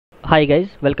Hi guys,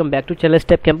 welcome back to Channel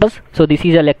Step Campus. So this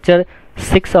is a lecture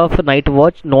 6 of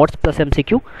Nightwatch Notes plus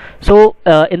MCQ. So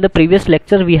in the previous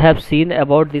lecture we have seen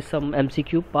about this some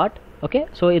MCQ part. Okay,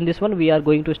 so in this one we are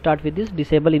going to start with this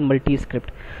disable in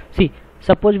multi-script. See,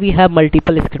 suppose we have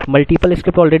multiple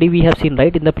script already we have seen,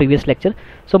 right, in the previous lecture.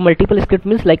 So multiple script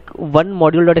means like one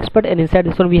module.expert, and inside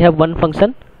this one we have one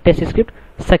function test script,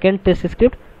 second test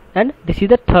script, and this is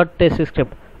the third test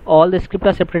script. All the scripts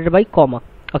are separated by comma.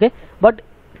 Okay, but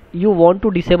you want to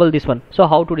disable this one. So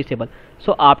how to disable?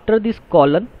 So after this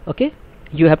colon, okay,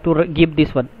 you have to give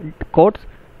this one quotes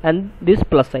and this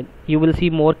plus sign. You will see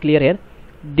more clear here.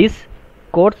 This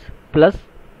quotes plus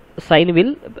sign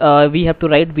will we have to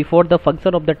write before the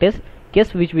function of the test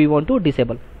case which we want to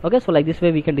disable. Okay, so like this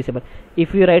way we can disable.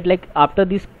 If we write like after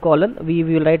this colon, we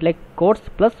will write like quotes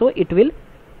plus, so it will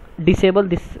disable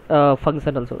this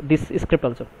function also, this script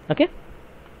also. Okay,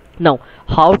 now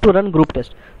how to run group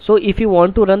test? So if you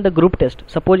want to run the group test,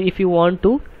 suppose if you want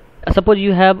to suppose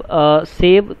you have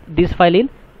save this file in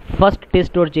first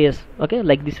test.js, okay,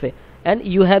 like this way, and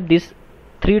you have this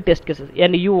 3 test cases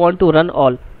and you want to run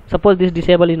all. Suppose this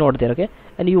disable is not there, okay,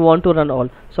 and you want to run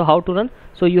all. So how to run?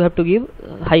 So you have to give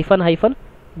hyphen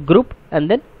group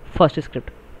and then first script.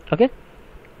 Okay,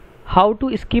 how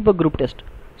to skip a group test?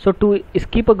 So to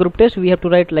skip a group test we have to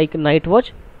write like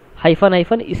nightwatch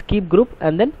hyphen skip group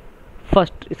and then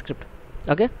first script.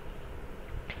 Okay,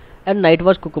 and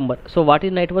Nightwatch Cucumber. So what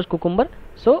is Nightwatch Cucumber?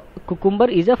 So Cucumber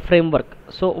is a framework.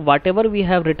 So whatever we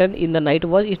have written in the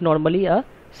Nightwatch is normally a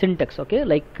syntax, okay,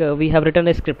 like we have written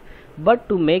a script, but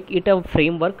to make it a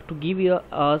framework, to give you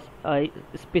a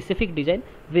specific design,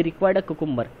 we required a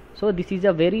Cucumber. So this is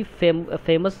a very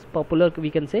famous popular, we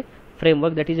can say,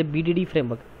 framework, that is a BDD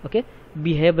framework. Okay,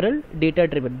 behavioral data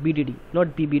driven, BDD,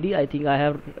 not BBD, I think I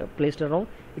have placed it wrong.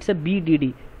 It's a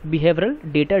BDD, behavioral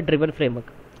data driven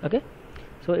framework. Okay,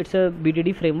 so it's a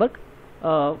BDD framework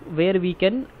where we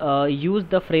can use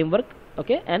the framework,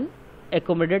 okay, and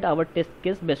accommodate our test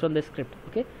case based on the script.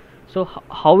 Okay, so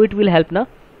how it will help now?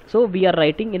 So we are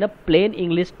writing in a plain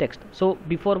English text. So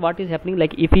before, what is happening,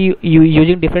 like if you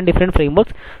using different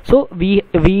frameworks, so we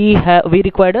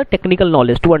required a technical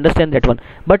knowledge to understand that one,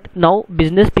 but now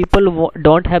business people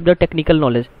don't have the technical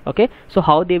knowledge. Okay, so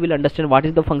how they will understand what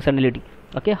is the functionality?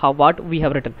 Okay, what we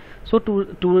have written. So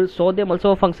to show them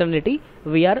also functionality,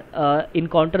 we are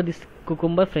encounter this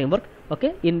Cucumber framework,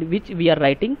 okay, in which we are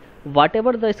writing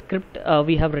whatever the script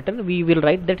we have written, we will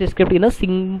write that script in a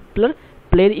simpler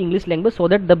plain English language, so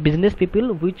that the business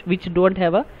people which don't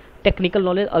have a technical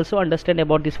knowledge also understand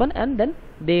about this one, and then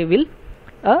they will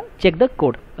check the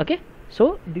code. Okay,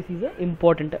 so this is a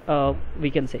important we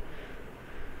can say.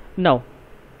 Now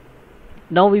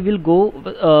we will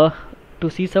go to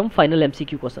see some final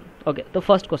MCQ question. Okay, the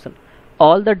first question: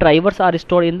 all the drivers are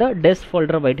stored in the desk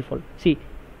folder by default. See,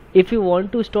 if you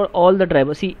want to store all the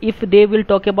drivers, see, if they will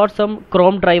talk about some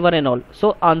Chrome driver and all,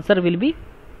 so answer will be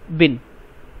bin.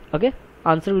 Okay,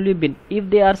 answer will be bin. If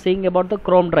they are saying about the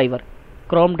Chrome driver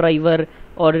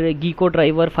or Gecko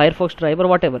driver, Firefox driver,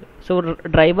 whatever, so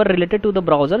driver related to the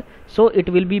browser, so it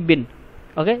will be bin.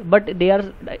 Okay, but they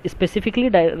are specifically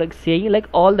like saying like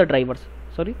all the drivers.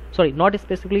 Sorry, not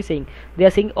specifically saying, they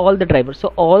are saying all the drivers.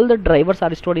 So all the drivers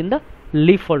are stored in the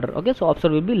lib folder. Okay, so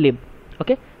option will be lib.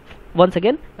 Okay, once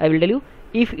again I will tell you,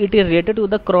 if it is related to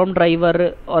the Chrome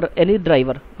driver or any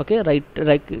driver, okay, right,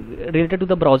 like related to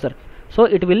the browser, so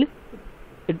the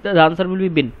answer will be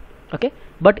bin. Okay,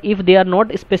 but if they are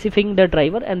not specifying the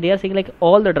driver and they are saying like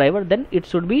all the driver, then it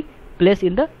should be placed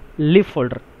in the lib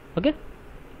folder. Okay,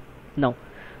 now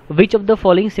which of the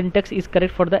following syntax is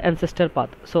correct for the ancestor path?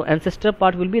 So ancestor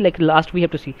path will be like last we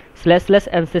have to see /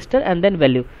 ancestor and then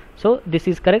value. So this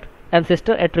is correct.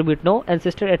 Ancestor attribute no,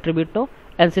 ancestor attribute no,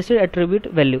 ancestor attribute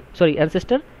value, sorry,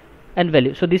 ancestor and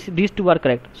value. So these two are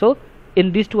correct. So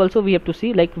in these two also we have to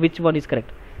see like which one is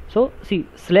correct. So see,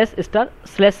 /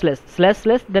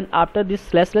 // then after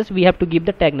this / we have to give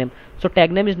the tag name. So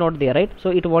tag name is not there, right?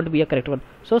 So it won't be a correct one.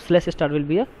 So / will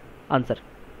be a answer.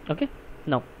 Okay,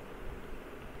 now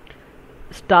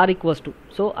star equals to,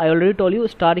 so I already told you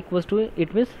star equals to,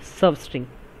 it means substring.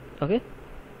 Okay,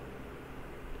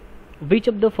 which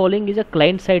of the following is a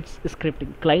client side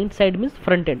scripting? Client side means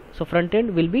front end. So front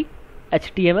end will be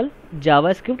HTML,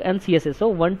 JavaScript and CSS. So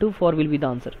 1 to 4 will be the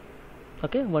answer.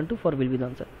 Okay, 1 to 4 will be the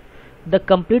answer. The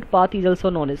complete path is also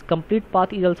known as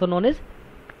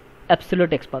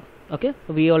absolute text path. Okay,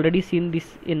 we already seen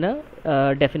this in a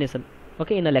definition,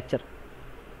 okay, in a lecture.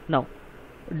 Now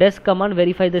desk command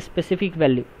verify the specific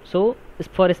value. So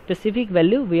for a specific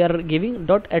value we are giving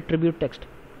dot attribute text.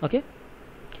 Okay,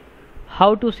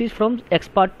 how to switch from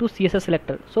XPath to CSS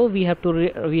selector. So we have to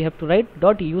write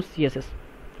dot use CSS.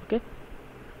 Okay,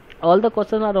 all the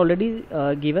questions are already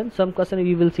given. Some question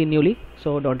we will see newly,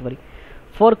 so don't worry.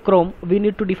 For Chrome, we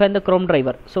need to define the Chrome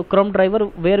driver. So Chrome driver,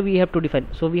 where we have to define?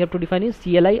 So we have to define in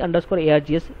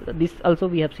CLI_args. This also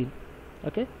we have seen.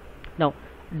 Okay. Now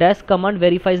dash command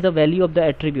verifies the value of the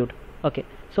attribute. Okay.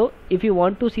 So if you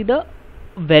want to see the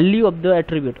value of the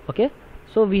attribute, okay,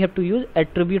 so we have to use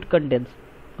attribute contents.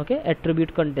 Okay,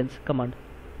 attribute contents command.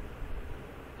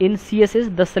 In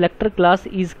CSS, the selector class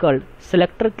is called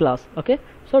selector class. Okay.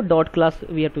 So dot class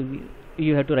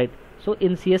you have to write. So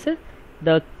in CSS,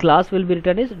 the class will be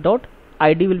written as dot,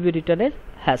 id will be written as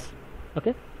hash.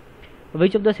 Okay,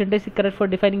 which of the syntax is correct for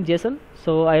defining JSON?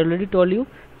 So I already told you,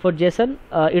 for JSON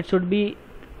it should be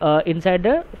inside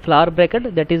the flower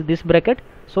bracket, that is this bracket.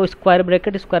 So square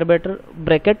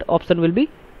bracket option will be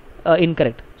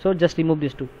incorrect, so just remove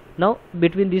these two. Now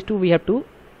between these two we have to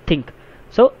think.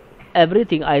 So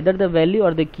everything, either the value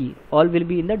or the key, all will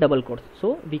be in the double quotes.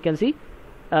 So we can see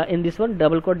in this one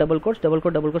double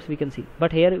quotes we can see,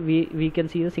 but here we can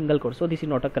see the single quote, so this is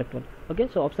not a correct one. Okay,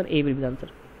 so option A will be the answer.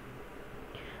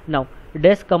 Now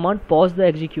dash command pause the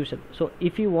execution. So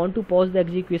if you want to pause the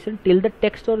execution till the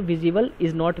text or visible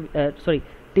is not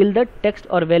till the text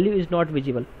or value is not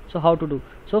visible. So how to do?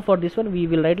 So for this one we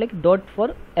will write like dot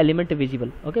for element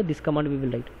visible. Okay, this command we will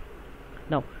write.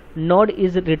 Now node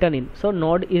is written in, so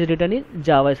node is written in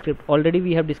JavaScript. Already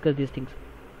we have discussed these things.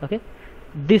 Okay,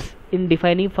 this in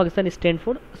defining function stand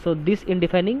for, so this in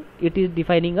defining, it is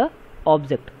defining a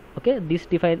object. Okay, this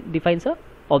defines a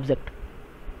object.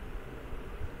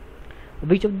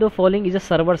 Which of the following is a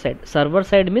server side? Server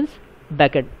side means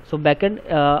backend. So backend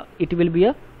it will be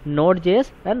a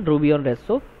Node.js and Ruby on Rails.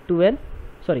 So 3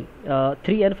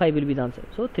 and 5 will be the answer.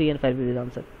 So 3 and 5 will be the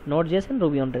answer. Node.js and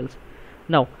Ruby on Rails.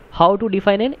 Now how to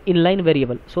define an inline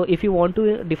variable? So if you want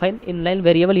to define inline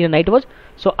variable in a Nightwatch,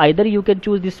 so either you can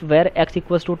choose this where x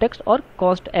equals to text or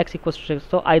const x equals to text.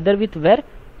 So either with where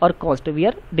or const we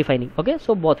are defining. Okay,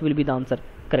 so both will be the answer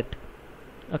correct.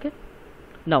 Okay,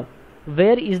 now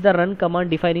where is the run command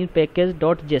defining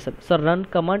package.json? So run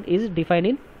command is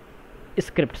defining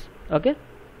scripts. Okay,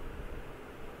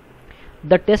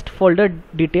 the test folder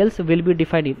details will be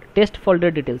defined in test folder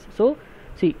details. So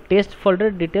see, test folder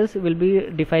details will be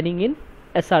defining in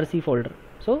src folder.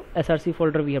 So src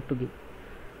folder we have to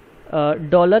give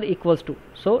dollar equals to.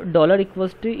 So dollar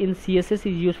equals to in CSS is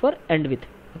used for end with.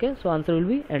 Okay, so answer will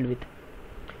be end with.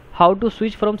 How to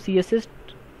switch from CSS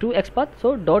to XPath?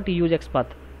 So dot use XPath.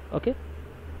 Okay,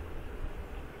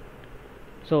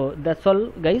 so that's all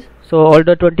guys. So all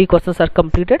the 20 questions are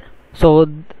completed. So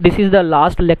this is the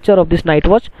last lecture of this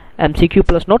Nightwatch MCQ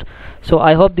plus note. So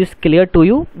I hope this clear to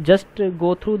you. Just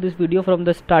go through this video from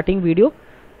the starting video.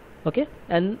 Okay,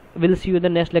 and we'll see you in the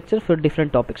next lecture for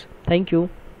different topics. Thank you.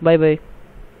 Bye bye.